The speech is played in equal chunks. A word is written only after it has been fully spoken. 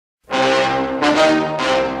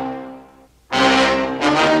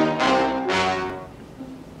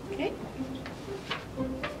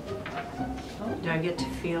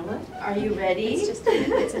Are you ready? It's just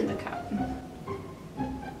it's in the cup.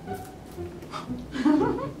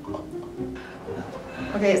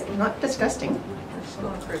 Okay, it's not disgusting. Just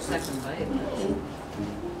going for a second bite.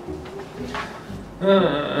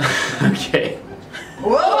 Okay.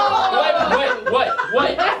 Whoa! What?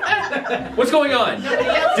 What's going on?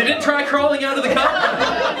 Did it try crawling out of the cup?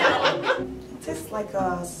 It tastes like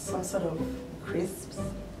some sort of crisps.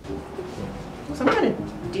 Some kind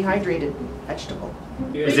of dehydrated vegetable.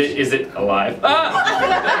 Is it alive?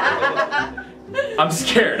 Ah! I'm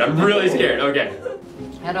scared. I'm really scared. Okay.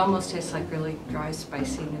 That almost tastes like really dry,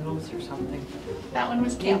 spicy noodles or something. That one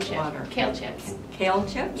was kale Mint chip. water. Kale chips. Kale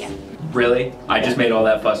chips? Yeah. Really? I just made all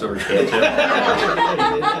that fuss over kale chip.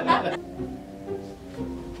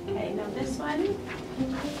 Okay, now this one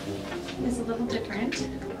is a little different.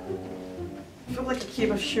 I feel like a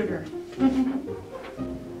cube of sugar.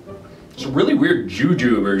 It's a really weird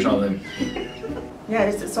juju or something. Yeah,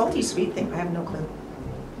 it's a salty sweet thing. I have no clue.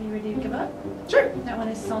 Are you ready to give up? Sure. That one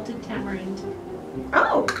is salted tamarind.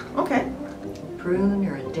 Oh, okay. Prune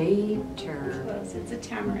or a date or... Close. It's a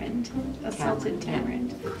tamarind. A salted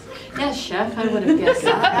tamarind. Yes, chef, I would have guessed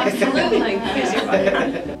that. Absolutely. Here's your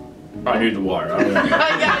butter. I need the water. I don't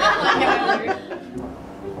know.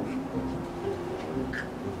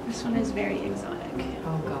 This one is very exotic.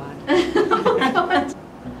 Oh, God.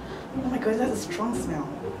 Oh my god, that's a strong smell.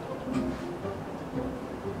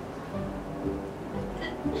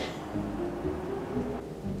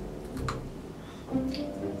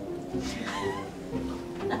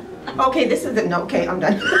 Okay, this is the no. Okay, I'm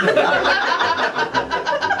done.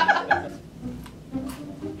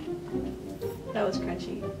 That was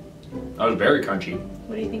crunchy. That was very crunchy.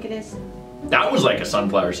 What do you think it is? That was like a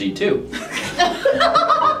sunflower seed too.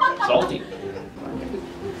 Salty.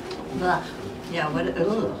 Ugh. Yeah, what?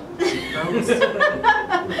 Ugh. Gross.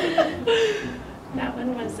 That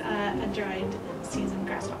one was a dried seasoned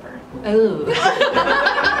grasshopper. Ooh.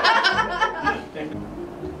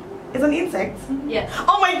 It's an insect. Yes.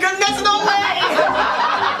 Oh my goodness, no way!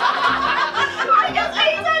 I just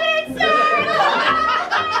ate an insect!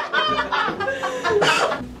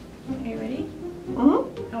 Are you ready?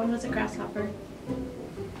 Mm-hmm. That one was a grasshopper.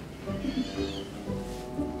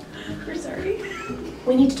 We're sorry.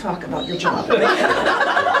 We need to talk about your job. Do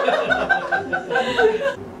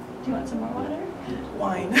you want some more water?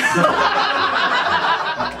 Wine.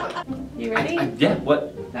 You ready? Yeah,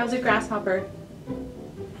 what? That was a grasshopper.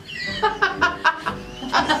 I'm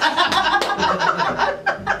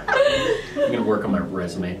gonna work on my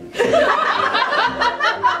resume.